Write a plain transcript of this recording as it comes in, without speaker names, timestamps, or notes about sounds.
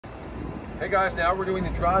Hey guys, now we're doing the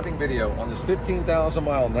driving video on this 15,000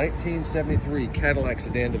 mile 1973 Cadillac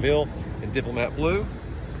sedan DeVille in Diplomat Blue.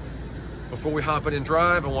 Before we hop in and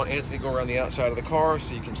drive, I want Anthony to go around the outside of the car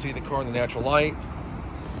so you can see the car in the natural light.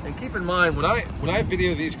 And keep in mind, when I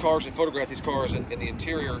video these cars and photograph these cars in the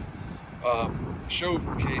interior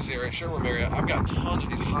showcase area, showroom area, I've got tons of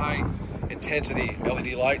these high intensity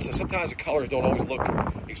LED lights. So sometimes the colors don't always look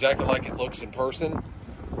exactly like it looks in person.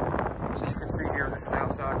 So you can see here, this is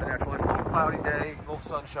outside the natural light. It's a little cloudy day, a little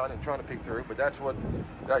sunshine, and trying to peek through, but that's what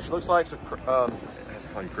it actually looks like. So, that's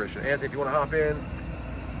probably Christian. Anthony, if you want to hop in,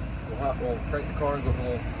 we'll crank the car and go for a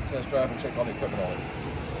little test drive and check all the equipment on it.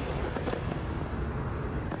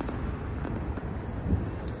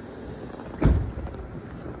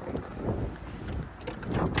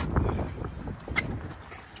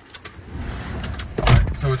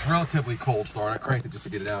 So it's relatively cold start. I cranked it just to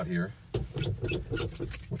get it out here.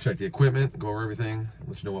 We'll check the equipment, go over everything,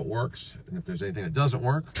 let you know what works, and if there's anything that doesn't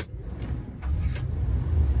work.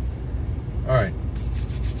 All right,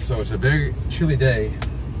 so it's a very chilly day.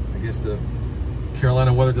 I guess the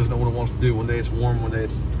Carolina weather doesn't know what it wants to do. One day it's warm, one day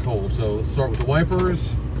it's cold. So let's start with the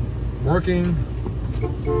wipers. Working,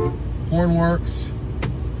 horn works,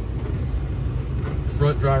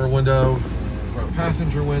 front driver window, front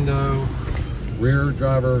passenger window, rear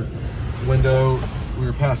driver window,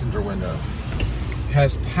 rear passenger window.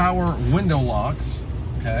 Has power window locks,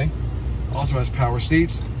 okay? Also has power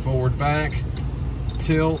seats, forward, back,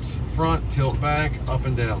 tilt, front, tilt, back, up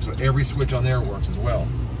and down. So every switch on there works as well.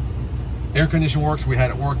 Air condition works, we had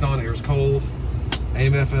it worked on, air's cold.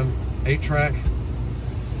 AM, FM, 8-track.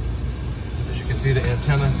 As you can see, the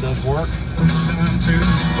antenna does work.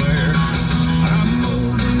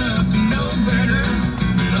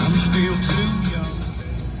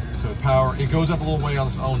 So power, it goes up a little way on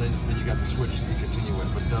its own, and then you got the switch that you continue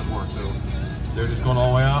with, but it does work. So they're just going all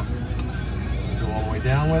the way up, go all the way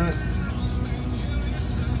down with it.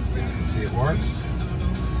 So you guys can see it works.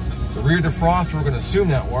 The rear defrost, we're going to assume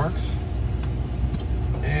that works.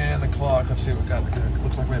 And the clock, let's see what we got. It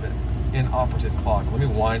looks like we have an inoperative clock. Let me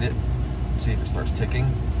wind it, see if it starts ticking.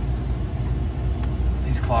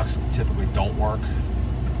 These clocks typically don't work.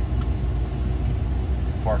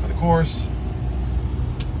 Par for the course.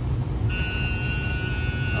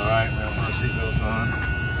 All right, we're gonna put our seatbelts on.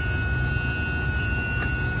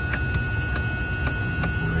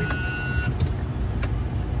 Great.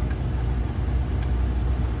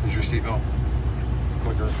 Here's your seatbelt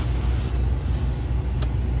clicker.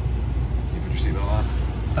 You put your seatbelt on.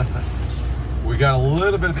 We got a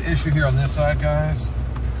little bit of an issue here on this side, guys.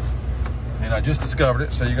 And I just discovered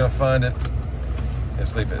it, so you're gonna find it.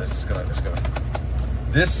 Let's leave it. This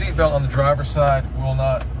seatbelt on the driver's side will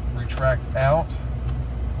not retract out.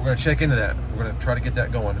 We're going to check into that. We're going to try to get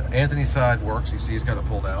that going. Anthony's side works. You see he's got it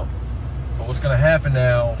pulled out. But what's going to happen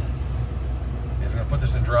now is we're going to put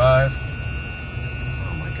this in drive.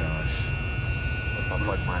 Oh my gosh. If I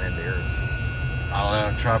plug mine into yours. I don't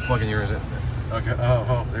know. Try plugging yours in. Okay.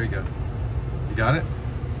 Oh, there you go. You got it?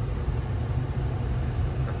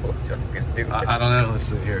 I don't know. Let's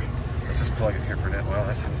see here. Let's just plug it here for now. Well,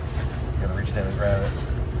 that's got to reach down and grab it.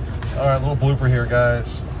 All right, little blooper here,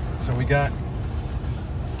 guys. So we got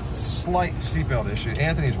slight seatbelt issue.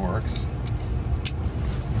 Anthony's works.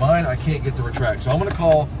 Mine, I can't get to retract. So I'm going to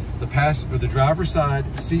call the driver's side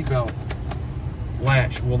seatbelt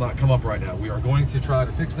latch will not come up right now. We are going to try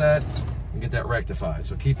to fix that and get that rectified.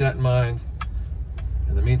 So keep that in mind.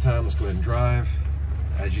 In the meantime, let's go ahead and drive.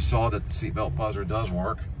 As you saw, that the seatbelt buzzer does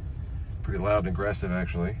work. Pretty loud and aggressive,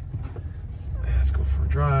 actually. Let's go for a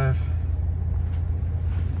drive.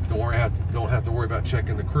 Don't have to worry about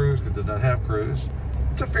checking the cruise because it does not have cruise.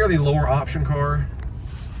 It's a fairly lower option car.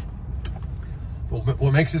 Well,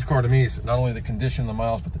 what makes this car to me is not only the condition of the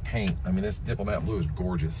miles, but the paint. I mean, this Diplomat Blue is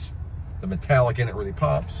gorgeous. The metallic in it really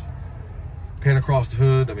pops. Paint across the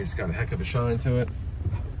hood, I mean, it's got a heck of a shine to it.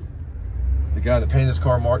 The guy that painted this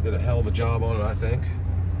car, Mark, did a hell of a job on it, I think.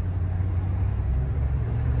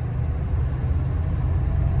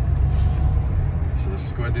 So let's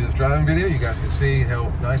just go ahead and do this driving video. You guys can see how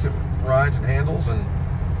nice it rides and handles, and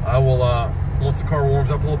I will, once the car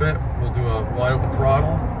warms up a little bit, we'll do a wide open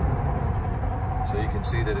throttle so you can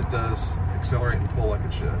see that it does accelerate and pull like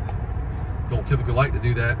it should. Don't typically like to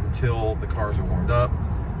do that until the cars are warmed up.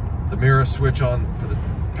 The mirror switch on for the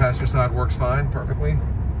passenger side works fine, perfectly.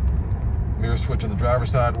 Mirror switch on the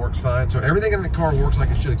driver's side works fine. So everything in the car works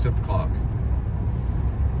like it should except the clock.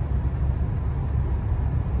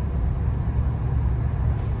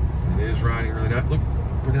 It is riding really nice. Look,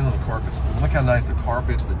 go down on the carpets. Look how nice the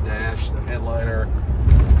carpets, the dash, the headliner,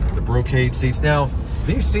 the brocade seats. Now,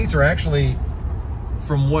 these seats are actually,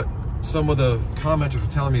 from what some of the commenters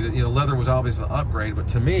were telling me that, you know, leather was obviously an upgrade, but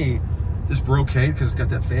to me, this brocade, because it's got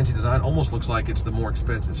that fancy design, almost looks like it's the more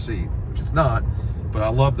expensive seat, which it's not. But I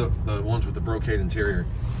love the ones with the brocade interior,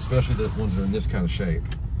 especially the ones that are in this kind of shape.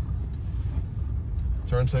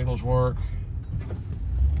 Turn signals work.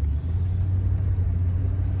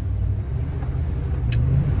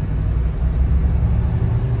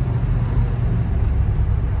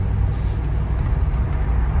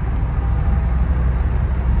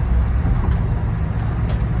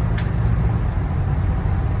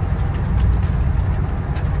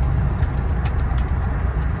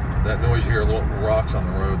 That noise you hear, little rocks on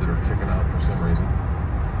the road that are kicking out for some reason.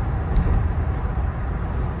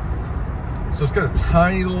 So it's got a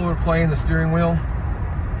tiny little play in the steering wheel.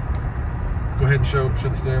 Go ahead and show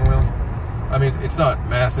the steering wheel. I mean, it's not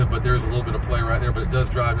massive, but there's a little bit of play right there, but it does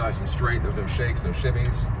drive nice and straight. There's no shakes, no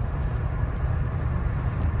shimmies.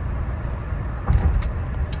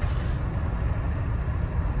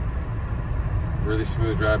 Really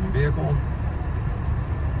smooth driving vehicle.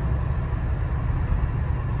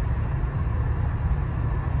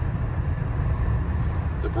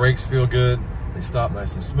 The brakes feel good. They stop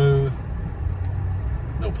nice and smooth.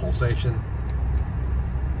 No pulsation.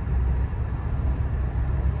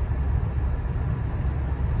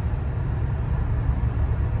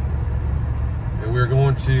 And we're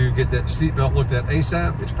going to get that seatbelt looked at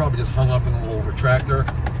ASAP. It's probably just hung up in a little retractor.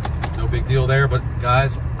 No big deal there. But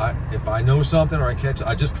guys, if I know something or I catch it,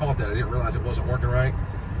 I just caught that. I didn't realize it wasn't working right.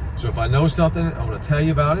 So if I know something, I'm going to tell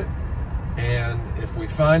you about it. And if we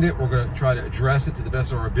find it, we're going to try to address it to the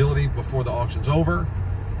best of our ability before the auction's over.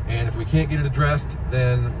 And if we can't get it addressed,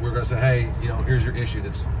 then we're going to say, hey, you know, here's your issue.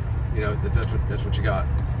 That's, you know, that's what you got.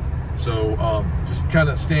 So just kind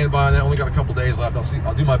of stand by on that. Only got a couple days left.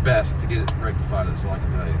 I'll do my best to get it rectified. That's all I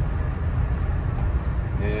can tell you.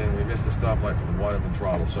 And we missed a stoplight for the wide open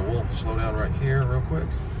throttle, so we'll slow down right here real quick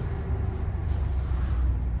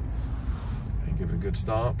and give it a good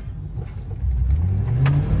stop.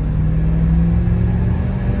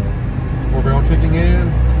 Four barrel kicking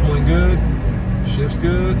in, pulling good, shifts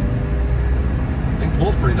good. I think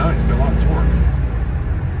pulls pretty nice, got a lot of torque.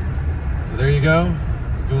 So there you go,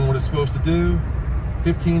 it's doing what it's supposed to do.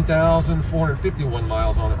 15,451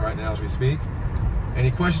 miles on it right now as we speak.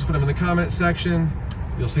 Any questions, put them in the comment section.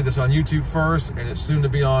 You'll see this on YouTube first, and it's soon to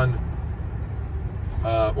be on,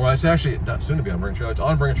 well, it's actually not soon to be on Bring a Trailer, it's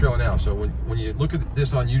on Bring a Trailer now. So when you look at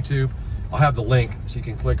this on YouTube, I'll have the link so you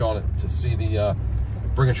can click on it to see the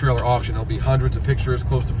Bring a Trailer auction. There'll be hundreds of pictures,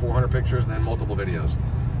 close to 400 pictures, and then multiple videos.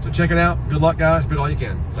 So check it out. Good luck, guys. Bid all you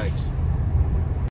can. Thanks.